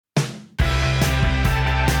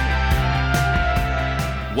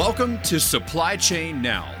Welcome to Supply Chain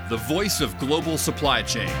Now, the voice of global supply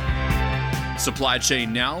chain. Supply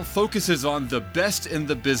Chain Now focuses on the best in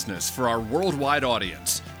the business for our worldwide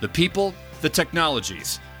audience, the people, the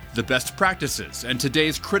technologies, the best practices, and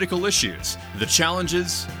today's critical issues, the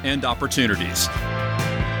challenges and opportunities.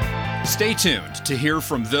 Stay tuned to hear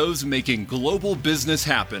from those making global business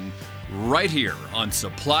happen right here on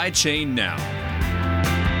Supply Chain Now.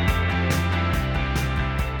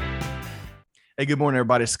 Hey, good morning,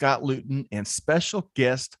 everybody. Scott Luton and special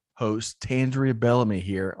guest host Tandria Bellamy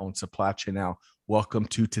here on Supply Chain Now. Welcome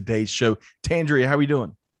to today's show. Tandria, how are you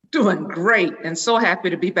doing? Doing great, and so happy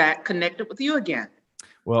to be back connected with you again.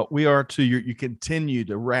 Well, we are too. You continue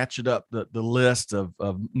to ratchet up the list of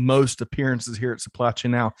most appearances here at Supply Chain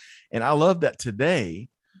Now, and I love that today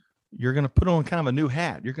you're going to put on kind of a new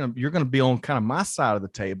hat. You're going to be on kind of my side of the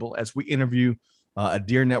table as we interview a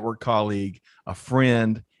dear network colleague, a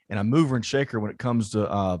friend, and a mover and shaker when it comes to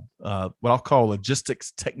what I'll call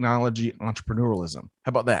logistics, technology, entrepreneurialism. How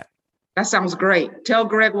about that? That sounds great. Tell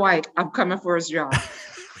Greg White I'm coming for his job.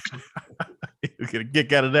 You're going to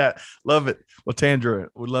kick out of that. Love it. Well, Tandria,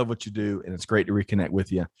 we love what you do, and it's great to reconnect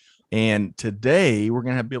with you. And today we're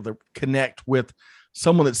going to be able to connect with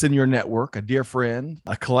someone that's in your network, a dear friend,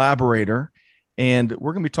 a collaborator, and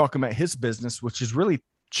we're going to be talking about his business, which is really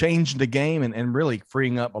changing the game and really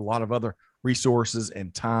freeing up a lot of other resources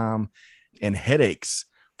and time and headaches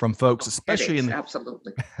from folks, especially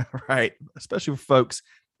absolutely right, especially for folks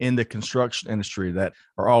in the construction industry that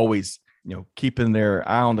are always, keeping their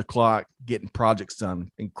eye on the clock, getting projects done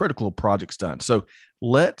and critical projects done. So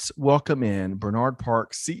let's welcome in Bernard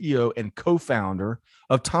Park, CEO and co-founder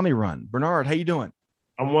of Tommy Run. Bernard, how you doing?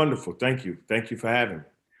 I'm wonderful. Thank you. Thank you for having me.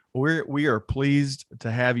 We are pleased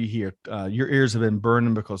to have you here. Your ears have been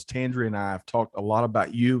burning because Tandria and I have talked a lot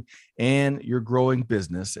about you and your growing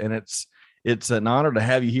business, and it's an honor to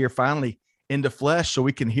have you here finally in the flesh, so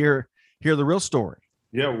we can hear the real story.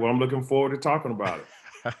 Yeah, well, I'm looking forward to talking about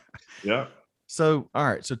it. Yeah. So, all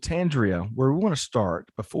right. So, Tandria, where we want to start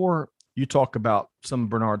before you talk about some of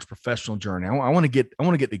Bernard's professional journey, I want to get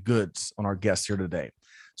the goods on our guests here today.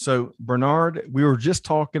 So, Bernard, we were just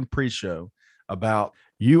talking pre-show about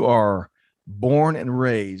you are born and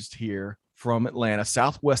raised here from Atlanta,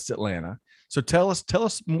 Southwest Atlanta. So tell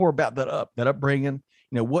us more about that upbringing.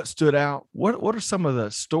 What stood out? What are some of the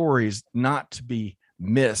stories not to be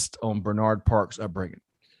missed on Bernard Park's upbringing?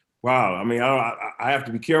 Wow. I mean, I have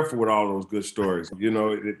to be careful with all those good stories. There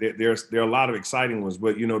are a lot of exciting ones,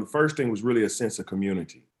 but the first thing was really a sense of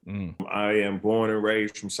community. I am born and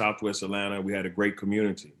raised from Southwest Atlanta. We had a great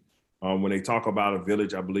community. When they talk about a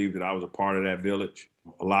village, I believe that I was a part of that village.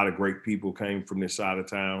 A lot of great people came from this side of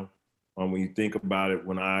town. When you think about it,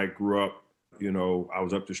 when I grew up, I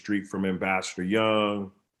was up the street from Ambassador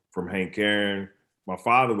Young, from Hank Aaron. My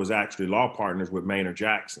father was actually law partners with Maynard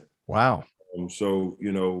Jackson. Wow. So,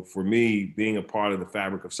 for me, being a part of the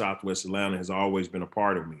fabric of Southwest Atlanta has always been a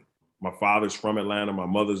part of me. My father's from Atlanta. My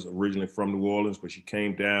mother's originally from New Orleans, but she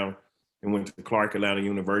came down and went to Clark Atlanta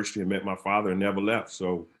University and met my father and never left.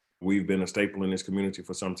 So we've been a staple in this community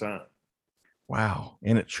for some time. Wow.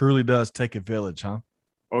 And it truly does take a village, huh?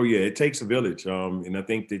 Oh, yeah, it takes a village. And I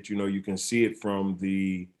think that, you can see it from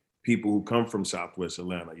the people who come from Southwest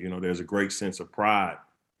Atlanta. There's a great sense of pride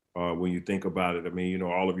when you think about it. I mean,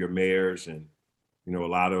 all of your mayors and, a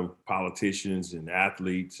lot of politicians and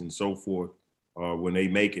athletes and so forth, when they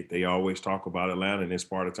make it, they always talk about Atlanta and this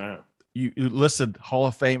part of town. You listed Hall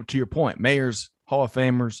of Fame, to your point, mayors, Hall of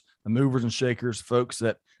Famers, the movers and shakers, folks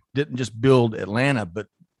that didn't just build Atlanta, but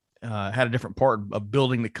had a different part of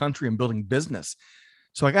building the country and building business.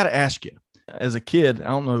 So I got to ask you, as a kid, I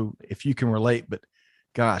don't know if you can relate, but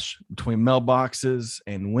gosh, between mailboxes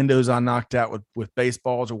and windows I knocked out with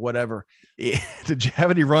baseballs or whatever, did you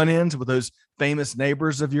have any run-ins with those famous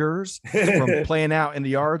neighbors of yours from playing out in the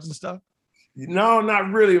yards and stuff? No,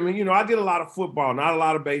 not really. I mean, I did a lot of football, not a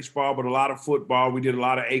lot of baseball, but a lot of football. We did a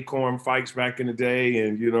lot of acorn fights back in the day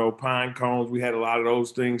and, pine cones. We had a lot of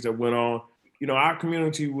those things that went on. Our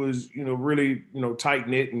community was, really, tight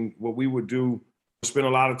knit, and what we would do, spend a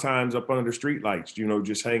lot of times up under the street lights,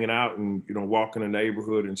 just hanging out and, walking the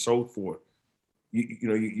neighborhood and so forth.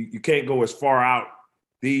 You can't go as far out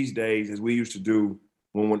these days as we used to do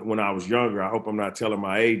when I was younger. I hope I'm not telling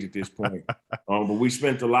my age at this point. But we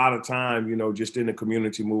spent a lot of time, just in the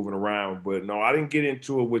community moving around. But no, I didn't get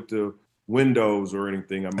into it with the windows or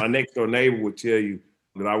anything. My next door neighbor would tell you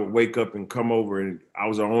that I would wake up and come over, and I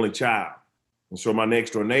was the only child. And so my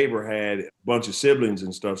next door neighbor had a bunch of siblings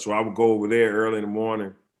and stuff. So I would go over there early in the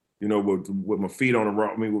morning, with my feet on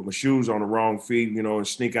with my shoes on the wrong feet, and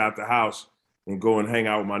sneak out the house and go and hang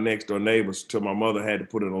out with my next door neighbors till my mother had to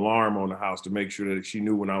put an alarm on the house to make sure that she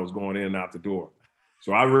knew when I was going in and out the door.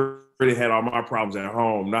 So I really had all my problems at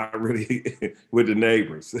home, not really with the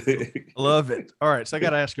neighbors. Love it. All right. So I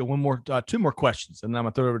got to ask you two more questions, and then I'm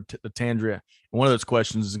going to throw it over to Tandria. And one of those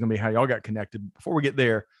questions is going to be how y'all got connected. Before we get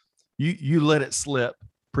there, you let it slip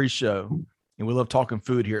pre-show, and we love talking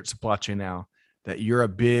food here at Supply Chain Now, that you're a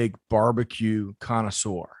big barbecue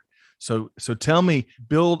connoisseur. So tell me,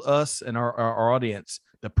 build us and our audience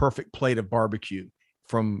the perfect plate of barbecue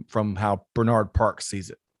from how Bernard Parks sees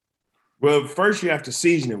it. Well, first you have to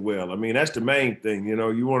season it well. I mean, that's the main thing. You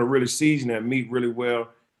want to really season that meat really well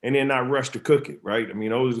and then not rush to cook it, right? I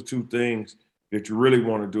mean, those are the two things that you really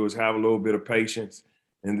want to do is have a little bit of patience.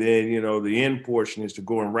 And then, the end portion is to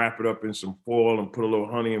go and wrap it up in some foil and put a little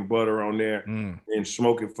honey and butter on there and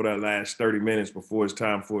smoke it for that last 30 minutes before it's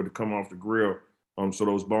time for it to come off the grill. So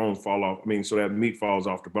those bones fall off. So that meat falls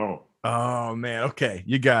off the bone. Oh man. Okay.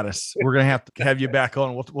 You got us. We're going to have you back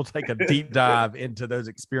on. We'll take a deep dive into those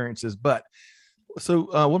experiences. But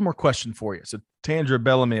so one more question for you. So Tandria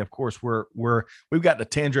Bellamy, of course, we've got the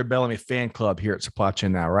Tandria Bellamy fan club here at Supply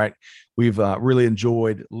Chain Now, right? We've really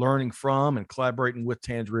enjoyed learning from and collaborating with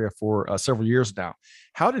Tandria for several years now.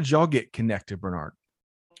 How did y'all get connected, Bernard?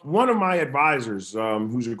 One of my advisors,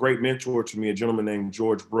 who's a great mentor to me, a gentleman named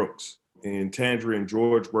George Brooks, and Tandria and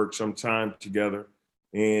George worked some time together.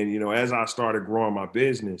 And, as I started growing my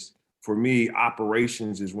business, for me,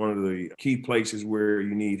 operations is one of the key places where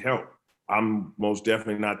you need help. I'm most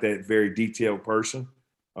definitely not that very detailed person.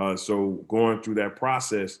 So going through that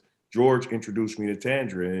process, George introduced me to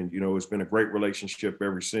Tandria, and, it's been a great relationship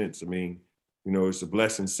ever since. I mean, it's a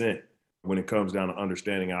blessing sent when it comes down to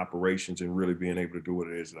understanding operations and really being able to do what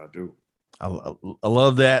it is that I do. I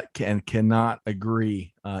love that and cannot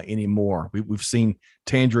agree anymore. We've seen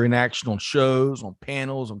Tandria in action on shows, on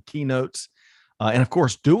panels, on keynotes, and of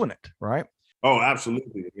course, doing it, right? Oh,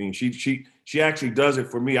 absolutely. I mean, she actually does it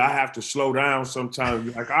for me. I have to slow down sometimes.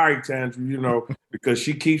 Be like, all right, Tandria, because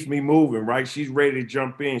she keeps me moving, right? She's ready to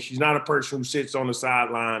jump in. She's not a person who sits on the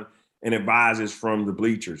sideline and advises from the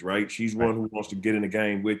bleachers, right? She's one who wants to get in the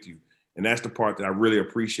game with you. And that's the part that I really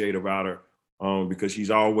appreciate about her. Because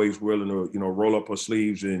she's always willing to, roll up her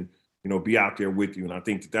sleeves and, be out there with you. And I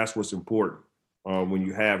think that's what's important when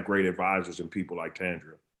you have great advisors and people like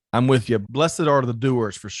Tandria. I'm with you. Blessed are the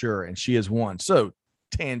doers for sure. And she is one. So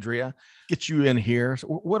Tandria, get you in here. So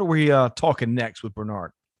what are we talking next with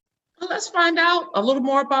Bernard? Well, let's find out a little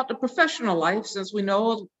more about the professional life, since we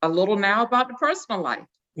know a little now about the personal life.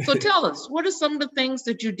 So tell us, what are some of the things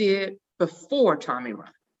that you did before Tommy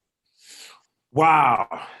Run? Wow.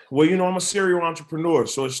 Well, I'm a serial entrepreneur.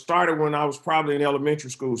 So it started when I was probably in elementary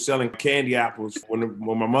school selling candy apples when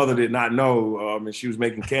my mother did not know, and she was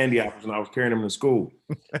making candy apples and I was carrying them to school.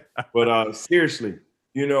 But seriously,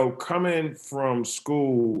 coming from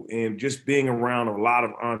school and just being around a lot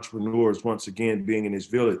of entrepreneurs, once again, being in this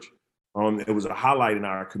village, it was a highlight in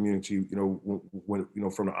our community, when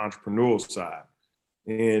from the entrepreneurial side.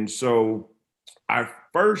 And so I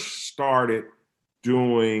first started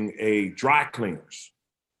doing a dry cleaners.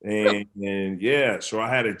 And yeah, so I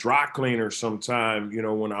had a dry cleaner sometime,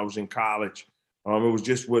 when I was in college. It was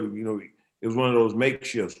just it was one of those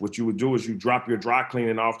makeshifts. What you would do is you drop your dry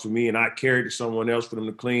cleaning off to me and I carry it to someone else for them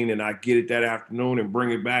to clean, and I get it that afternoon and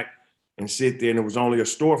bring it back and sit there, and it was only a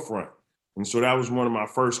storefront. And so that was one of my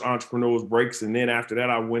first entrepreneur's breaks. And then after that,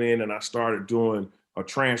 I went in and I started doing a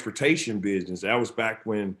transportation business. That was back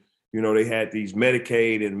when they had these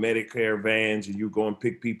Medicaid and Medicare vans, and you go and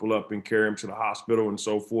pick people up and carry them to the hospital and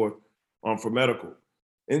so forth for medical.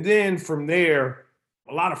 And then from there,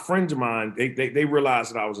 a lot of friends of mine, they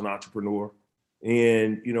realized that I was an entrepreneur.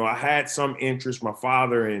 And, I had some interest. My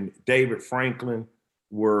father and David Franklin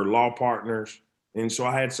were law partners. And so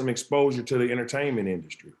I had some exposure to the entertainment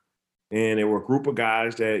industry. And there were a group of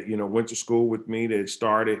guys that, went to school with me that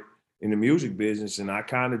started in the music business, and I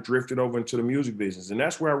kind of drifted over into the music business. And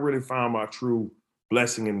that's where I really found my true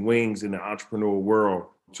blessing and wings in the entrepreneurial world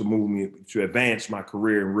to move me, to advance my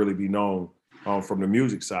career and really be known from the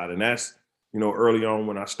music side. And that's, early on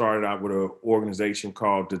when I started out with an organization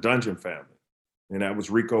called the Dungeon Family. And that was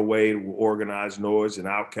Rico Wade, Organized Noise, and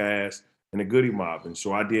Outkast, and the Goody Mob. And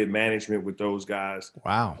so I did management with those guys.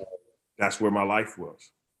 Wow. That's where my life was.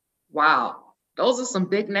 Wow. Those are some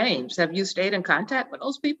big names. Have you stayed in contact with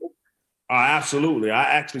those people? Absolutely. I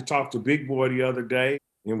actually talked to Big Boy the other day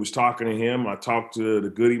and was talking to him. I talked to the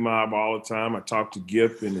Goody Mob all the time. I talked to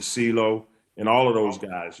Gipp and the CeeLo and all of those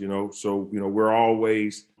guys, So, we're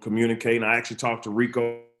always communicating. I actually talked to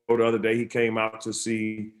Rico the other day. He came out to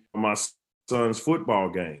see my son's football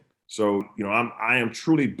game. So, I am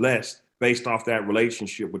truly blessed based off that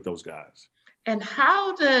relationship with those guys. And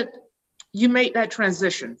how did you make that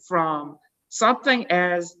transition from something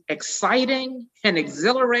as exciting and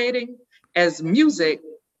exhilarating as music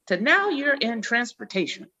to now you're in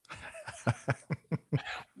transportation?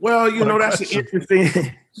 Well,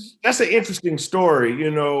 that's an interesting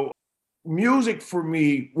story. Music for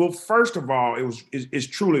me, well, first of all, it's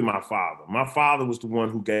truly my father. My father was the one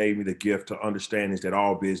who gave me the gift to understand is that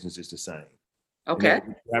all business is the same. Okay. What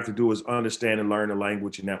you have to do is understand and learn the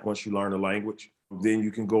language. And that once you learn the language, then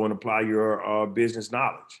you can go and apply your business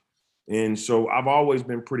knowledge. And so I've always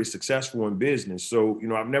been pretty successful in business. So,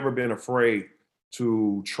 I've never been afraid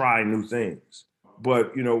to try new things.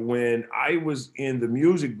 But, when I was in the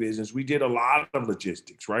music business, we did a lot of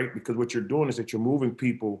logistics, right? Because what you're doing is that you're moving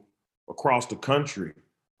people across the country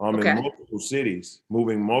Okay. in multiple cities,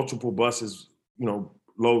 moving multiple buses,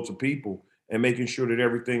 loads of people, and making sure that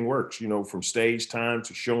everything works, from stage time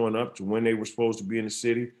to showing up to when they were supposed to be in the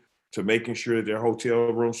city to making sure that their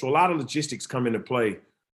hotel room. So a lot of logistics come into play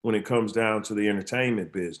when it comes down to the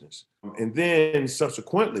entertainment business. And then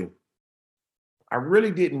subsequently, I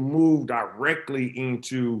really didn't move directly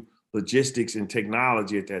into logistics and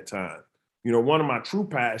technology at that time. One of my true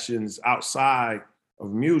passions outside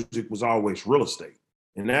of music was always real estate.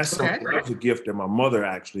 And that's Okay. something, that was a gift that my mother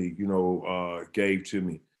actually, gave to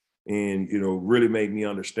me and, really made me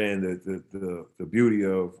understand the beauty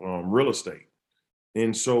of real estate.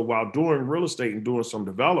 And so while doing real estate and doing some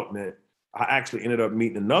development, I actually ended up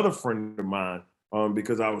meeting another friend of mine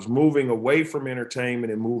because I was moving away from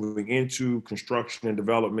entertainment and moving into construction and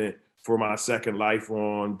development for my second life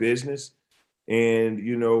on business. And,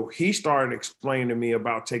 he started explaining to me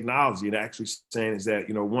about technology and actually saying is that,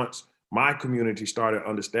 once my community started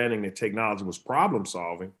understanding that technology was problem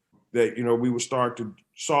solving, that, we would start to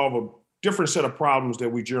solve a different set of problems that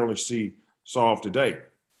we generally see solved today.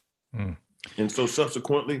 Mm. And so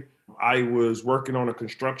subsequently, I was working on a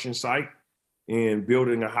construction site and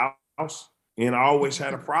building a house. And I always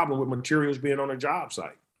had a problem with materials being on a job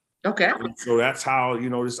site. Okay. And so that's how,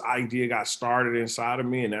 this idea got started inside of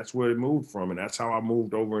me. And that's where it moved from. And that's how I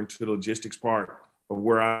moved over into the logistics part of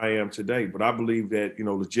where I am today. But I believe that,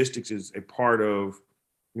 logistics is a part of,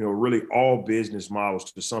 really all business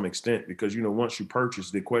models to some extent, because, once you purchase,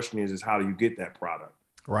 the question is how do you get that product?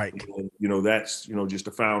 Right. And, that's, just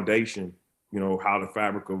the foundation, how the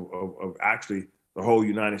fabric of actually the whole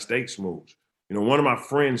United States moves. One of my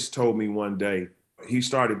friends told me one day, he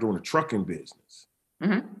started doing a trucking business.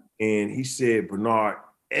 Mm-hmm. And he said, Bernard,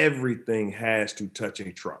 everything has to touch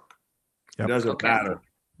a truck. Yep. It doesn't Okay. matter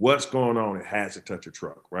what's going on, it has to touch a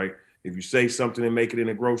truck, right? If you say something and make it in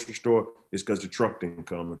a grocery store, it's because the truck didn't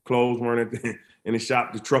come. The clothes weren't in the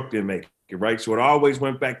shop, the truck didn't make it, right? So it always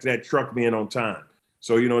went back to that truck being on time.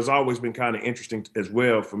 So, it's always been kind of interesting as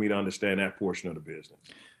well for me to understand that portion of the business.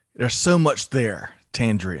 There's so much there,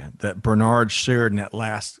 Tandria, that Bernard shared in that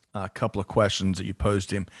last couple of questions that you posed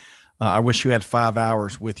him. I wish you had 5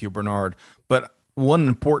 hours with you, Bernard. But one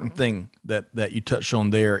important thing that you touched on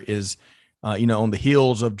there is, on the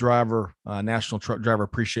heels of National Truck Driver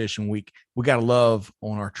Appreciation Week, we got to love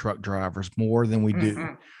on our truck drivers more than we do,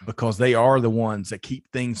 Mm-hmm. because they are the ones that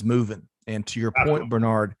keep things moving. And to your point,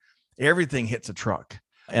 Bernard, everything hits a truck.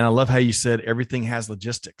 And I love how you said everything has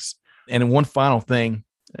logistics. And one final thing,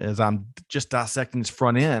 as I'm just dissecting this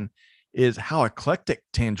front end, is how eclectic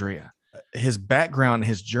Tandria, his background,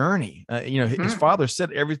 his journey. His father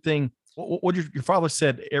said everything. What your father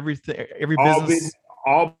said, everything, every business.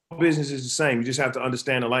 All business is the same. You just have to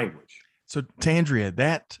understand the language. So Tandria,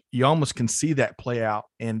 that you almost can see that play out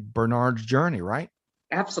in Bernard's journey, right?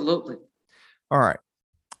 Absolutely. All right.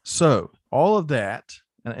 So all of that,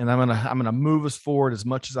 and I'm gonna move us forward as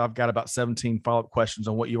much as I've got about 17 follow-up questions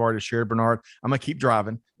on what you already shared, Bernard. I'm gonna keep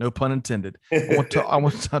driving, no pun intended. I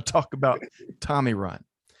want to talk about Tommy Run.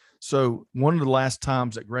 So one of the last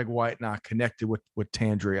times that Greg White and I connected with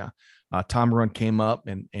Tandria, Tommy Run came up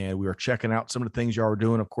and we were checking out some of the things y'all were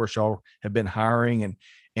doing. Of course, y'all have been hiring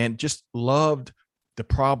and just loved the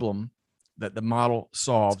problem that the model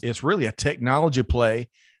solves. It's really a technology play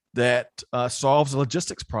that solves a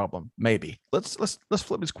logistics problem. Maybe let's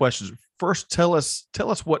flip these questions. First, tell us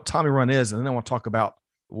what Tommy Run is, and then I want to talk about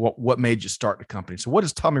what made you start the company. So what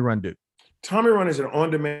does Tommy Run do? Tommy Run is an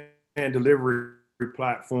on-demand delivery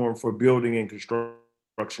platform for building and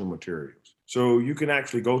construction materials. So you can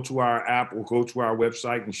actually go to our app or go to our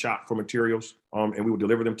website and shop for materials, and we will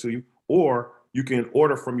deliver them to you. Or you can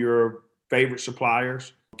order from your favorite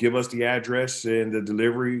suppliers, give us the address and the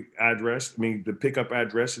delivery address, the pickup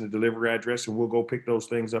address and the delivery address, and we'll go pick those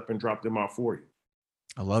things up and drop them off for you.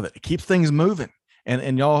 I love it. It keeps things moving.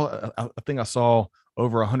 And y'all, I think I saw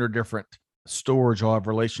over 100 different stores you'll have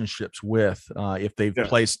relationships with if they've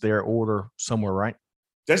placed their order somewhere, right?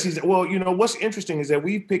 Well, what's interesting is that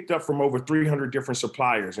we've picked up from over 300 different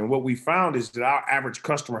suppliers. And what we found is that our average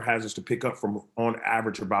customer has us to pick up from, on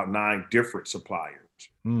average, about 9 different suppliers.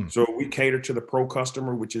 So we cater to the pro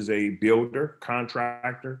customer, which is a builder,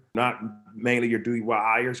 contractor, not mainly your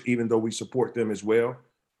DIYers, even though we support them as well.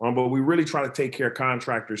 But we really try to take care of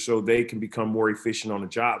contractors so they can become more efficient on the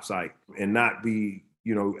job site and not be,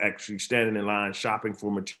 actually standing in line shopping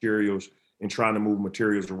for materials and trying to move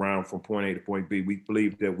materials around from point A to point B. We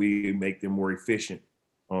believe that we make them more efficient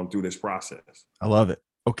through this process. I love it.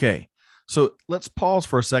 Okay. So let's pause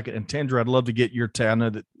for a second. And Tandria, I'd love to get your take. I know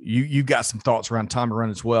that you got some thoughts around Tommy Run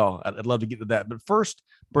as well. I'd love to get to that. But first,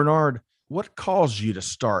 Bernard, what caused you to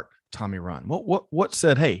start Tommy Run? What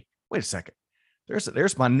said, hey, wait a second,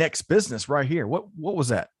 there's my next business right here. What was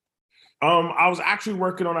that? I was actually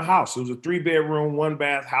working on a house. It was a 3-bedroom,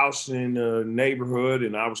 1-bath house in a neighborhood,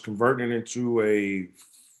 and I was converting it into a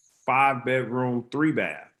 5-bedroom,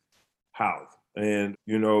 3-bath house. And,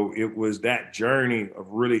 it was that journey of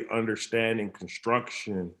really understanding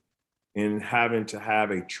construction and having to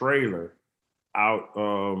have a trailer out,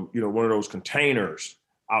 one of those containers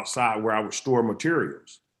outside where I would store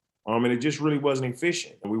materials. And it just really wasn't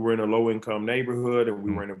efficient. We were in a low-income neighborhood, and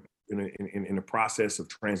we were in the process of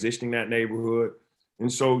transitioning that neighborhood.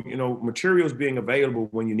 And so, materials being available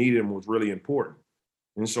when you needed them was really important.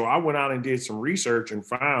 And so I went out and did some research and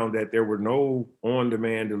found that there were no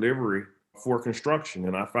on-demand delivery for construction.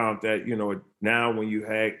 And I found that, now when you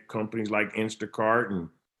had companies like Instacart and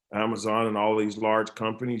Amazon and all these large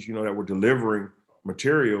companies, that were delivering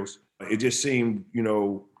materials, it just seemed,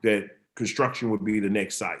 that construction would be the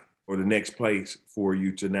next site or the next place for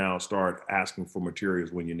you to now start asking for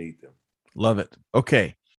materials when you need them. Love it.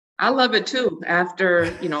 Okay. I love it too.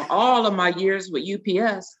 After, all of my years with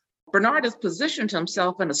UPS, Bernard has positioned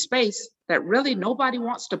himself in a space that really nobody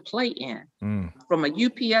wants to play in. From a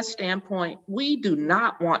UPS standpoint, we do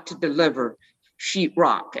not want to deliver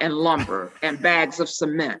sheetrock and lumber and bags of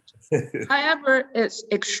cement. However, it's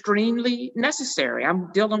extremely necessary. I'm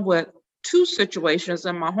dealing with 2 situations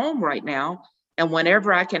in my home right now. And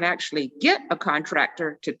whenever I can actually get a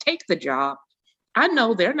contractor to take the job, I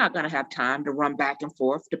know they're not going to have time to run back and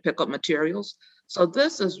forth to pick up materials. So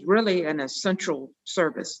this is really an essential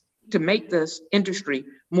service to make this industry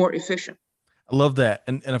more efficient. I love that.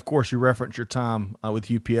 And of course, you reference your time with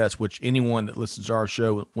UPS, which anyone that listens to our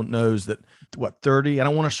show knows that, 30, I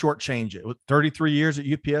don't want to shortchange it, 33 years at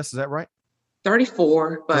UPS, is that right?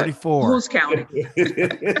 34, but 34. Who's counting?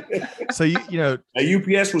 So,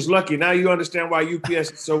 UPS was lucky. Now you understand why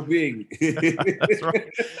UPS is so big. That's right.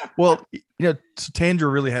 Well, so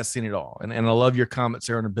Tandria really has seen it all. And I love your comments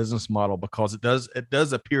there on the business model, because it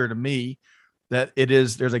does appear to me that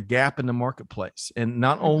there's a gap in the marketplace. And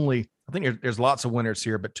not only, I think there's lots of winners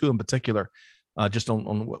here, but 2 in particular, just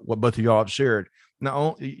on what both of y'all have shared. Not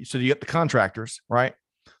only, so you get the contractors, right?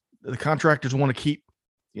 The contractors want to keep,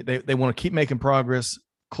 they want to keep making progress,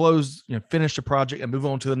 close, finish the project and move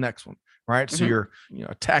on to the next one. Right. So you're,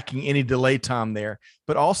 attacking any delay time there,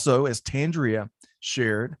 but also as Tandria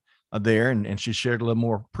shared there, and she shared a little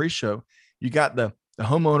more pre-show, you got the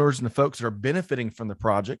homeowners and the folks that are benefiting from the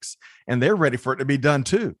projects, and they're ready for it to be done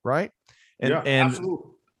too. Right. And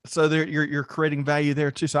absolutely. So you're creating value there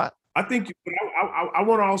too. So I think I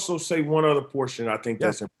want to also say one other portion I think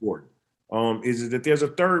that's important. Is that there's a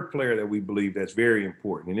third player that we believe that's very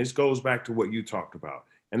important. And this goes back to what you talked about,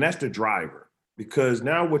 and that's the driver. Because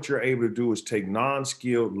now what you're able to do is take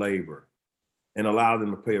non-skilled labor and allow them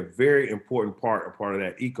to play a very important part of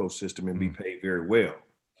that ecosystem and be paid very well,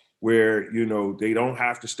 where, they don't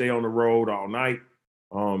have to stay on the road all night.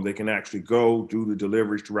 They can actually go do the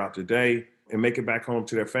deliveries throughout the day and make it back home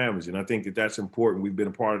to their families. And I think that that's important. We've been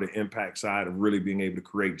a part of the impact side of really being able to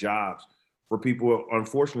create jobs for people,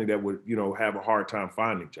 unfortunately, that would, have a hard time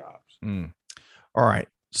finding jobs. All right.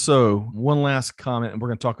 So one last comment, and we're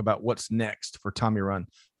going to talk about what's next for Tommy Run.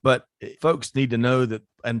 But folks need to know that,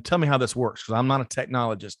 and tell me how this works, because I'm not a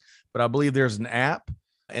technologist, but I believe there's an app,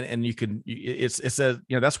 and you can, it says,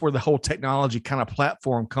 that's where the whole technology kind of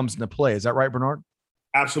platform comes into play. Is that right, Bernard?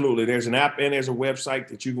 Absolutely. There's an app and there's a website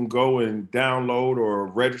that you can go and download or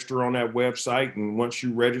register on that website. And once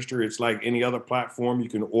you register, it's like any other platform. You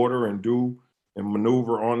can order and do and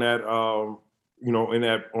maneuver on that, on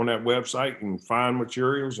that website, and find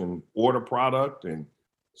materials and order product and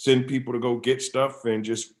send people to go get stuff and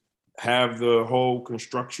just have the whole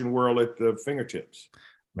construction world at the fingertips.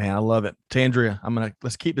 Man, I love it. Tandria,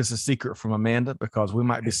 let's keep this a secret from Amanda, because we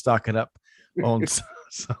might be stocking up on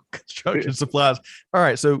some construction supplies. All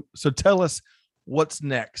right. So tell us, what's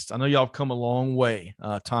next? I know y'all have come a long way.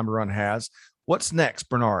 Tommy Run has. What's next,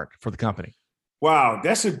 Bernard, for the company? Wow,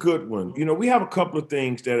 that's a good one. We have a couple of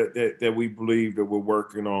things that we believe that we're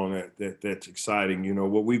working on that's exciting.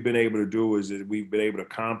 What we've been able to do is that we've been able to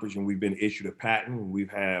accomplish, and we've been issued a patent. We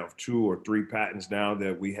have 2 or 3 patents now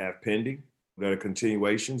that we have pending that are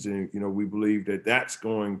continuations. And, we believe that that's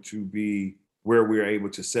going to be where we're able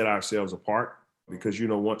to set ourselves apart because,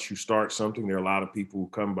 once you start something, there are a lot of people who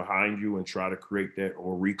come behind you and try to create that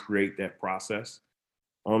or recreate that process.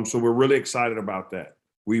 So we're really excited about that.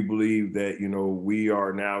 We believe that, we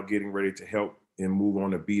are now getting ready to help and move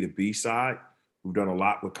on the B2B side. We've done a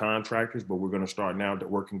lot with contractors, but we're going to start now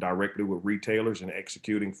working directly with retailers and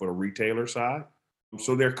executing for the retailer side.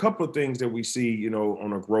 So there are a couple of things that we see,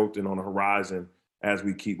 on a growth and on the horizon as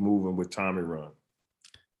we keep moving with Tommy Run.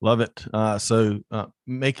 Love it. So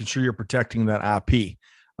making sure you're protecting that IP.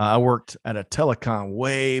 I worked at a telecom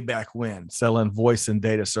way back when selling voice and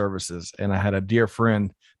data services. And I had a dear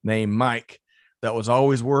friend named Mike that was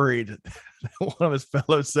always worried that one of his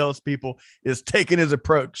fellow salespeople is taking his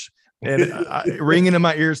approach. And ringing in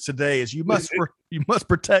my ears today is you must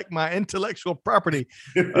protect my intellectual property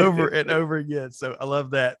over and over again. So I love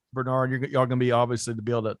that, Bernard. Y'all gonna be obviously to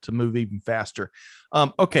be able to move even faster.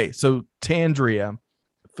 Okay, so Tandria,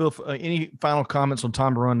 Phil, any final comments on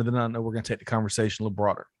Tommy Run? And then I know we're gonna take the conversation a little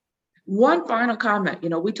broader. One final comment.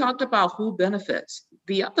 We talked about who benefits.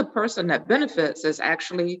 The other person that benefits is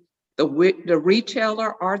actually the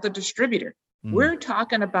retailer or the distributor. We're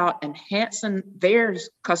talking about enhancing their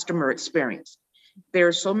customer experience. There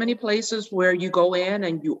are so many places where you go in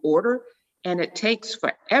and you order, and it takes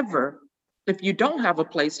forever if you don't have a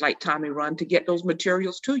place like Tommy Run to get those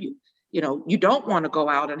materials to you. You don't want to go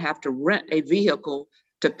out and have to rent a vehicle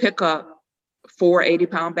to pick up 4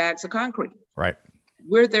 80-pound bags of concrete. Right.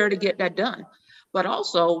 We're there to get that done. But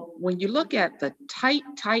also, when you look at the tight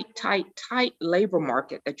labor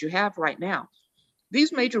market that you have right now,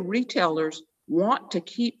 these major retailers want to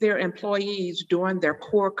keep their employees doing their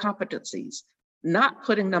core competencies, not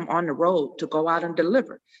putting them on the road to go out and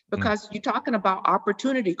deliver, because you're talking about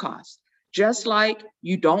opportunity costs. Just like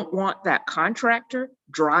you don't want that contractor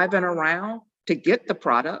driving around to get the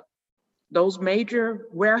product, those major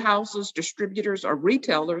warehouses, distributors, or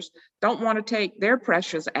retailers don't want to take their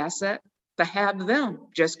precious asset to have them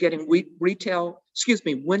just getting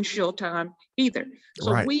windshield time either.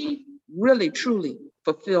 So Right. We really, truly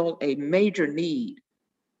fulfill a major need.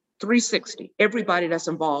 360, everybody that's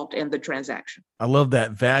involved in the transaction. I love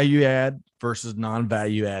that value add versus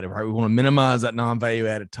non-value added, right? We want to minimize that non-value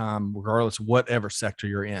added time, regardless of whatever sector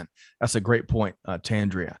you're in. That's a great point,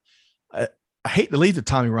 Tandria. I hate to leave the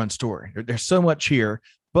Tommy Run story. There's so much here,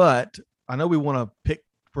 but I know we want to pick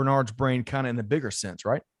Bernard's brain kind of in the bigger sense,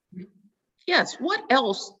 right? Yes. What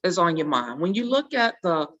else is on your mind when you look at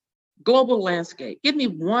the global landscape? Give me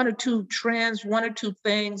 1 or 2 trends, 1 or 2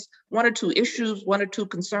 things, 1 or 2 issues, 1 or 2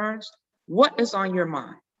 concerns. What is on your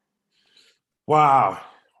mind? Wow.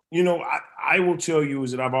 I will tell you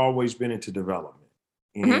is that I've always been into development,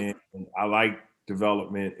 and I like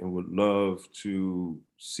development and would love to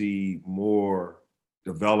see more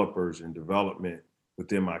developers and development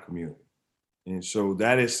within my community. And so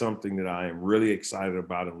that is something that I am really excited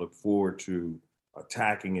about and look forward to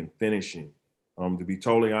attacking and finishing. To be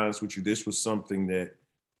totally honest with you, this was something that,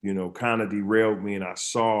 kind of derailed me, and I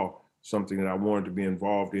saw something that I wanted to be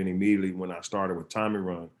involved in immediately when I started with Tommy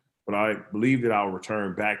Run. But I believe that I'll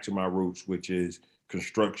return back to my roots, which is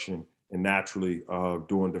construction and naturally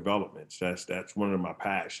doing developments. That's one of my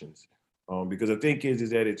passions. Because I think is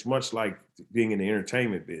that it's much like being in the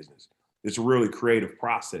entertainment business. It's a really creative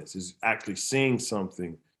process. It's actually seeing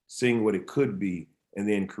something, seeing what it could be, and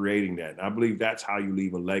then creating that. And I believe that's how you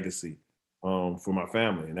leave a legacy for my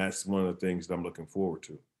family. And that's one of the things that I'm looking forward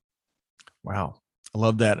to. Wow. I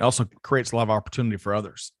love that. It also creates a lot of opportunity for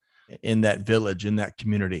others in that village, in that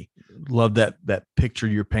community. Love that picture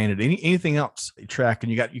you painted. Anything else you track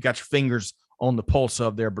and you got your fingers on the pulse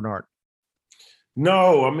of there, Bernard?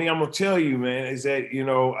 No, I'm gonna tell you, man, is that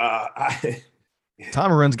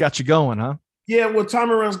Tommy Run's got you going, huh? Yeah, well,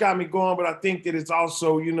 Tommy Run's got me going, but I think that it's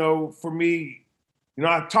also, for me,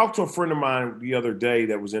 I talked to a friend of mine the other day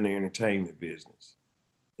that was in the entertainment business.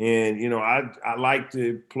 And, I like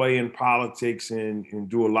to play in politics and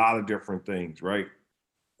do a lot of different things, right?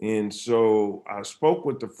 And so I spoke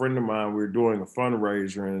with a friend of mine. We were doing a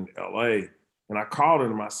fundraiser in LA, and I called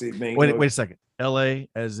him. I said, man, wait a second. LA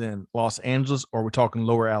as in Los Angeles, or we're talking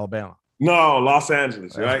lower Alabama? No, Los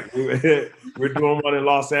Angeles, right? We're doing one in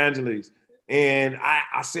Los Angeles. And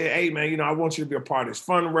I said, hey, man, I want you to be a part of this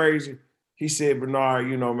fundraiser. He said, Bernard,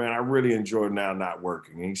 man, I really enjoy now not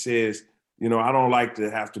working. And he says, I don't like to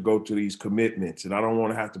have to go to these commitments, and I don't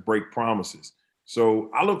want to have to break promises. So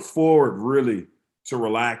I look forward really to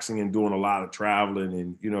relaxing and doing a lot of traveling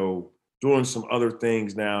and, doing some other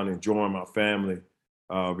things now and enjoying my family.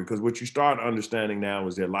 Because what you start understanding now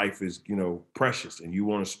is that life is, precious, and you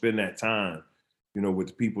want to spend that time, with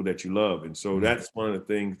the people that you love. And so that's one of the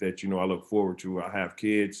things that, I look forward to. I have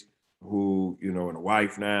kids who, and a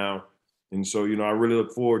wife now. And so, I really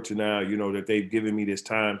look forward to now, that they've given me this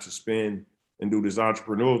time to spend and do this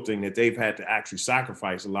entrepreneurial thing that they've had to actually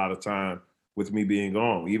sacrifice a lot of time with me being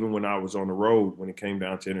gone, even when I was on the road, when it came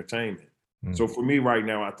down to entertainment. So for me right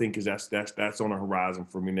now, I think that's on the horizon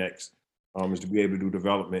for me next, is to be able to do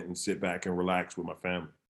development and sit back and relax with my family.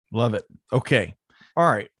 Love it. Okay.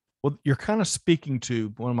 All right. Well, you're kind of speaking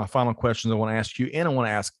to one of my final questions I want to ask you, and I want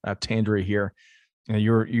to ask Tandria here.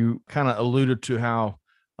 You kind of alluded to how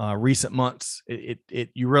recent months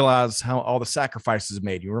you realize how all the sacrifices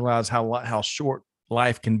made. You realize how short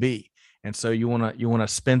life can be. And so you want to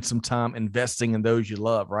spend some time investing in those you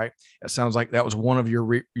love, right? It sounds like that was one of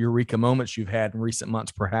your eureka moments you've had in recent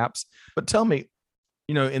months, perhaps. But tell me,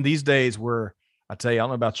 in these days where I tell you, I don't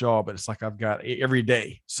know about y'all, but it's like I've got every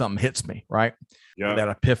day something hits me, right? Yeah. That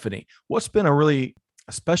epiphany. What's been a really,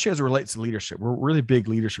 especially as it relates to leadership, we're really big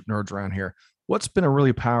leadership nerds around here. What's been a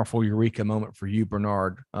really powerful eureka moment for you,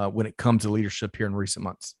 Bernard, when it comes to leadership here in recent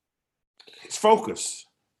months? It's focus.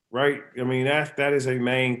 Right. I mean, that is a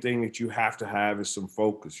main thing that you have to have is some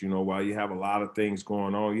focus. While you have a lot of things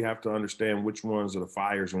going on, you have to understand which ones are the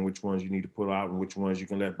fires and which ones you need to put out and which ones you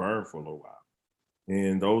can let burn for a little while.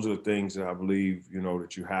 And those are the things that I believe,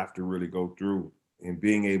 that you have to really go through, and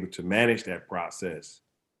being able to manage that process,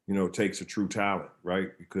 takes a true talent, right?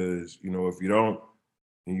 Because, if you don't,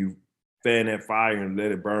 and you fan that fire and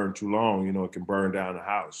let it burn too long, it can burn down the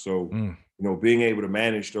house. So, being able to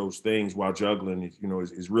manage those things while juggling,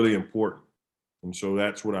 is really important. And so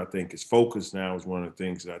that's what I think is focus now is one of the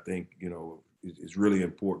things that I think, is really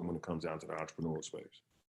important when it comes down to the entrepreneurial space.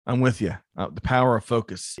 I'm with you. The power of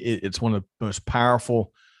focus. It's one of the most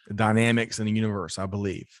powerful dynamics in the universe, I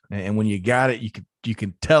believe. And when you got it, you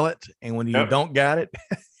can tell it. And when you don't got it.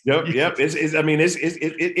 Yep.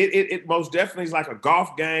 It most definitely is like a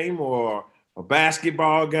golf game or a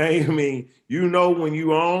basketball game. I mean, when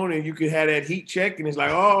you own and you can have that heat check and it's like,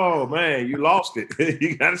 oh man, you lost it.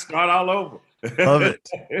 You got to start all over. Love it.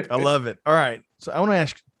 I love it. All right. So I want to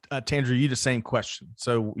ask Tandria, you the same question.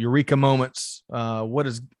 So eureka moments,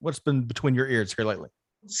 what's been between your ears here lately?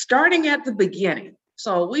 Starting at the beginning.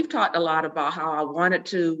 So we've talked a lot about how I wanted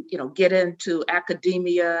to, get into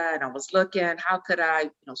academia, and I was looking, how could I,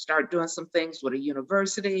 start doing some things with a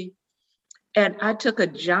university? And I took a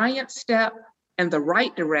giant step in the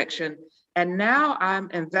right direction. And now I'm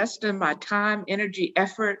investing my time, energy,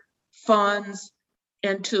 effort, funds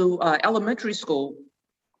into elementary school,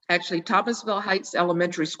 actually Thomasville Heights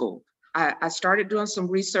Elementary School. I started doing some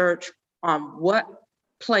research on what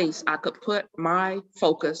place I could put my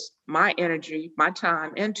focus, my energy, my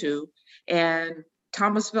time into, and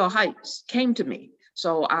Thomasville Heights came to me.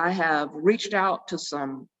 So I have reached out to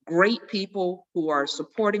some great people who are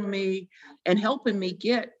supporting me and helping me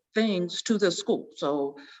get things to the school.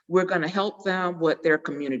 So we're going to help them with their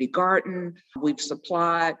community garden. We've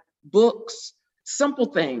supplied books,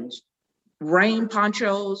 simple things, rain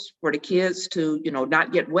ponchos for the kids to,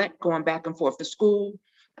 not get wet going back and forth to school.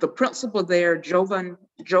 The principal there, Jovan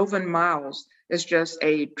Miles, is just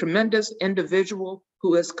a tremendous individual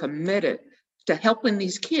who is committed to helping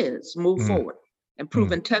these kids move forward,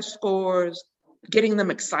 improving test scores, getting them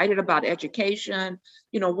excited about education.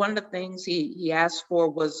 One of the things he asked for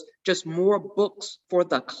was just more books for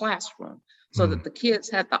the classroom so that the kids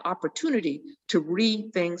had the opportunity to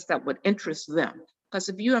read things that would interest them. Because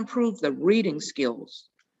if you improve the reading skills,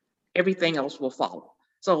 everything else will follow.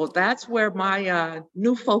 So that's where my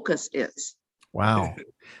new focus is. Wow.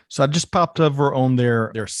 So I just popped over on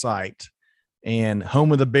their site, and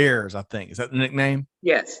Home of the Bears, I think. Is that the nickname?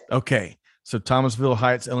 Yes. Okay. So Thomasville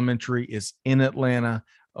Heights Elementary is in Atlanta.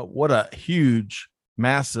 What a huge,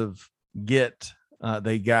 massive get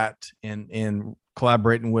they got in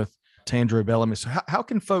collaborating with Tandria Bellamy. So how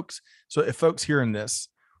can folks, so if folks hearing this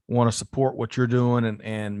want to support what you're doing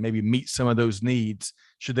and maybe meet some of those needs,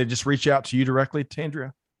 should they just reach out to you directly,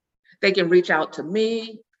 Tandria? They can reach out to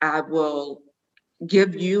me. I will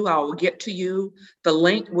get to you the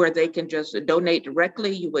link where they can just donate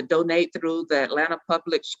directly. You would donate through the Atlanta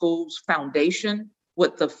Public Schools Foundation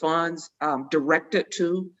with the funds directed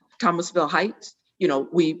to Thomasville Heights.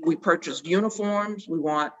 We purchased uniforms. We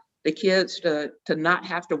want the kids to not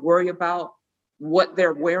have to worry about what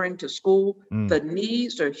they're wearing to school. The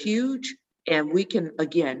needs are huge. And we can,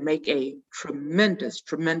 again, make a tremendous,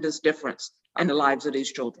 tremendous difference in the lives of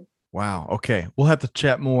these children. Wow. Okay. We'll have to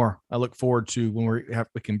chat more. I look forward to when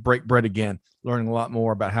we can break bread again, learning a lot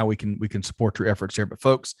more about how we can support your efforts here. But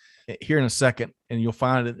folks, here in a second, and you'll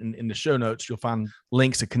find it in the show notes, you'll find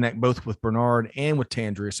links to connect both with Bernard and with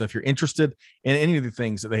Tandria. So if you're interested in any of the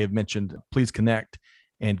things that they have mentioned, please connect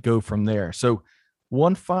and go from there. So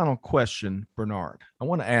one final question, Bernard, I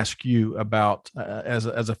want to ask you about, as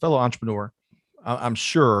a fellow entrepreneur, I'm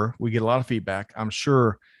sure we get a lot of feedback. I'm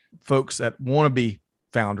sure folks that want to be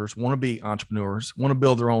founders, want to be entrepreneurs, want to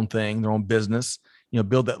build their own thing, their own business,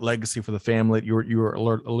 build that legacy for the family that you were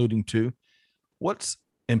alluding to. What's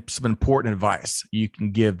some important advice you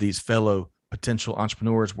can give these fellow potential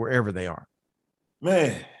entrepreneurs wherever they are?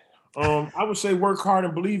 Man, I would say work hard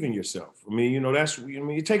and believe in yourself. I mean,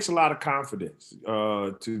 it takes a lot of confidence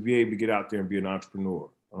to be able to get out there and be an entrepreneur,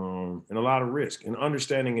 and a lot of risk. And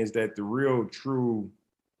understanding is that the real true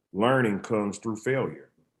learning comes through failure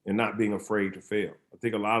and not being afraid to fail. I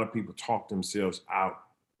think a lot of people talk themselves out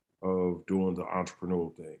of doing the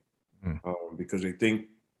entrepreneurial thing because they think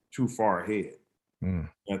too far ahead.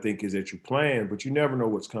 I think is that you plan, but you never know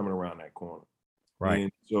what's coming around that corner. Right.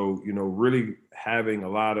 And so, really having a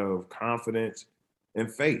lot of confidence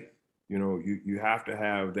and faith, you have to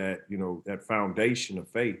have that, that foundation of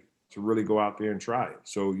faith to really go out there and try it.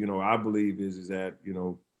 So, I believe is that,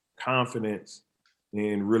 confidence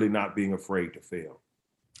and really not being afraid to fail.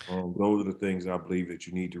 Those are the things I believe that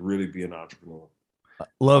you need to really be an entrepreneur.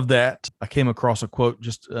 Love that. I came across a quote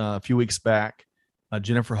just a few weeks back,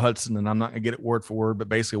 Jennifer Hudson, and I'm not going to get it word for word, but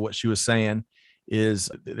basically what she was saying is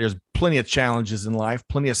there's plenty of challenges in life,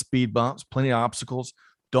 plenty of speed bumps, plenty of obstacles.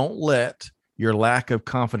 Don't let your lack of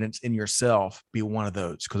confidence in yourself be one of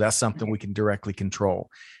those, because that's something we can directly control.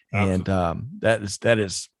 Absolutely.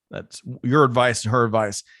 And that's your advice and her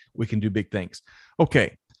advice. We can do big things.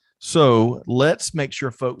 Okay. So let's make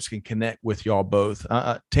sure folks can connect with y'all both.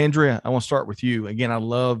 Tandria, I want to start with you. Again, I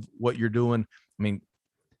love what you're doing. I mean,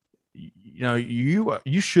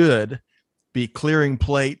 you should be clearing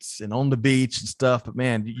plates and on the beach and stuff, but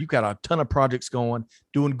man, you got a ton of projects going,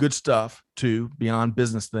 doing good stuff too, beyond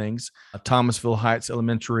business things, Thomasville Heights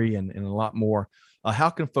Elementary and a lot more.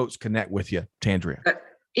 How can folks connect with you, Tandria? The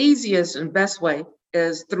easiest and best way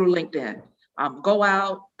is through LinkedIn. Go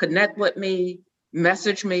out, connect with me,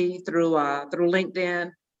 message me through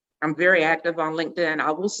LinkedIn. I'm very active on LinkedIn.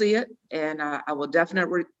 I will see it, and I will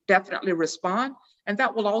definitely respond. And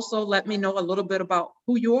that will also let me know a little bit about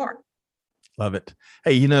who you are. Love it.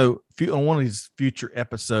 Hey, on one of these future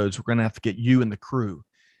episodes, we're going to have to get you and the crew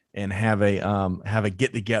and have a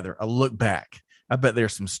get together, a look back. I bet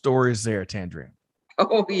there's some stories there, Tandria.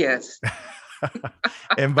 Oh, yes.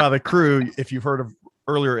 And by the crew, if you've heard of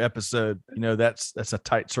earlier episode, that's a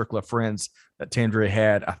tight circle of friends that Tandria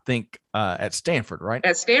had, I think, at Stanford, right?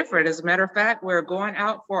 At Stanford. As a matter of fact, we're going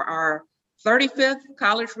out for our 35th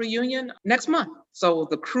college reunion next month. So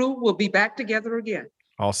the crew will be back together again.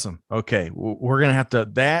 Awesome. Okay. We're going to have to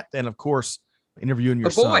that. And of course, interviewing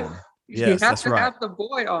your son. Yes, that's right. You have to have the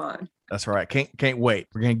boy on. That's right. Can't wait.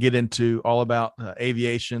 We're going to get into all about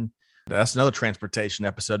aviation. That's another transportation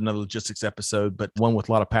episode, another logistics episode, but one with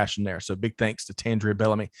a lot of passion there. So big thanks to Tandria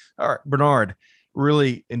Bellamy. All right, Bernard,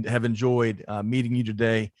 really have enjoyed meeting you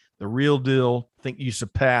today. The real deal. I think you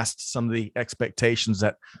surpassed some of the expectations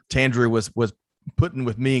that Tandria was putting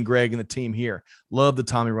with me and Greg and the team here. Love the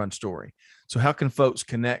Tommy Run story. So how can folks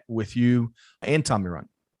connect with you and Tommy Run?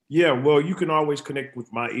 Yeah, well, you can always connect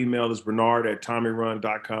with my email is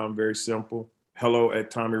bernard@tommyrun.com. Very simple.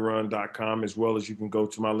 hello@tommyrun.com, as well as you can go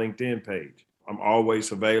to my LinkedIn page. I'm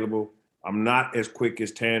always available. I'm not as quick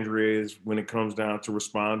as Tandria is when it comes down to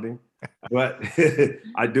responding, but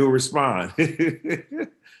I do respond.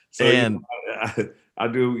 So I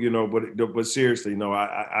do, but seriously,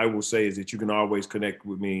 I will say is that you can always connect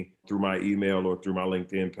with me through my email or through my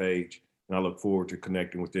LinkedIn page. And I look forward to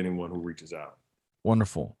connecting with anyone who reaches out.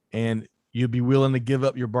 Wonderful. And you'd be willing to give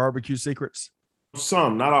up your barbecue secrets?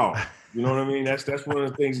 Some, not all. You know what I mean? That's one of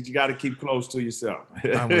the things that you got to keep close to yourself.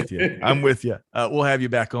 I'm with you. We'll have you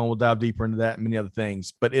back on. We'll dive deeper into that and many other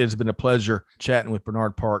things. But it has been a pleasure chatting with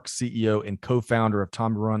Bernard Parks, CEO and co-founder of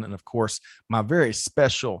Tommy Run. And of course, my very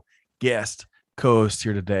special guest co-host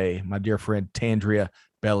here today, my dear friend, Tandria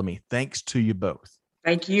Bellamy. Thanks to you both.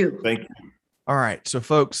 Thank you. Thank you. All right. So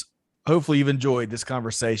folks, hopefully you've enjoyed this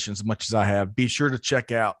conversation as much as I have. Be sure to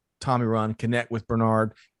check out Tommy Run, connect with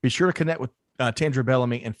Bernard. Be sure to connect with Tandria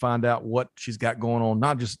Bellamy and find out what she's got going on,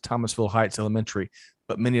 not just at Thomasville Heights Elementary,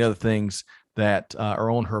 but many other things that are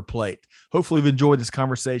on her plate. Hopefully you've enjoyed this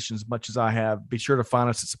conversation as much as I have. Be sure to find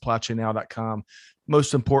us at supplychainnow.com.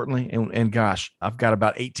 most importantly, and gosh, I've got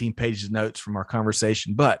about 18 pages of notes from our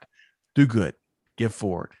conversation, but do good, give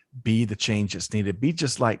forward, be the change that's needed, be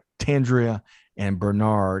just like Tandria and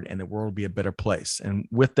Bernard, and the world will be a better place. And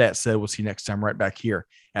with that said, we'll see you next time right back here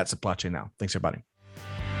at Supply Chain Now. Thanks, everybody.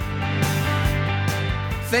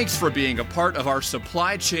 Thanks for being a part of our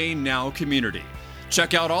Supply Chain Now community.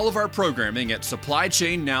 Check out all of our programming at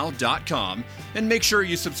supplychainnow.com and make sure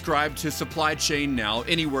you subscribe to Supply Chain Now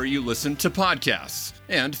anywhere you listen to podcasts.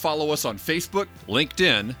 And follow us on Facebook,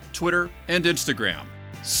 LinkedIn, Twitter, and Instagram.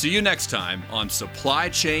 See you next time on Supply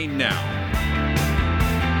Chain Now.